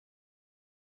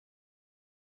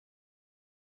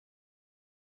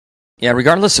Yeah,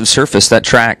 regardless of surface, that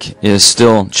track is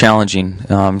still challenging.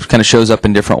 Kind of shows up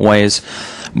in different ways,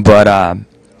 but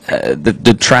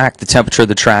the track, the temperature of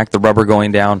the track, the rubber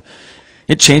going down,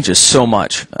 it changes so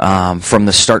much from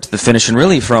the start to the finish, and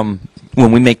really from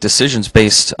when we make decisions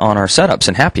based on our setups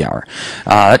and happy hour.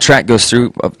 That track goes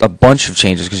through a bunch of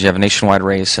changes because you have a nationwide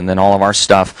race and then all of our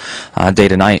stuff day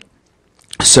to night.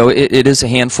 So it is a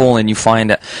handful, and you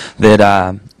find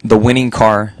that the winning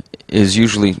car is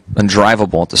usually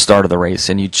undrivable at the start of the race,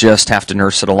 and you just have to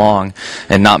nurse it along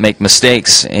and not make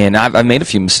mistakes. And I've made a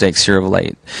few mistakes here of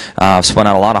late. I've spun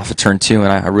out a lot off of turn 2,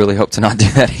 and I really hope to not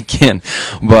do that again.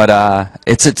 But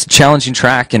it's a challenging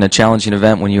track and a challenging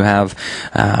event when you have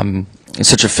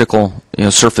such a fickle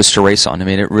surface to race on. I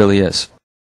mean, it really is.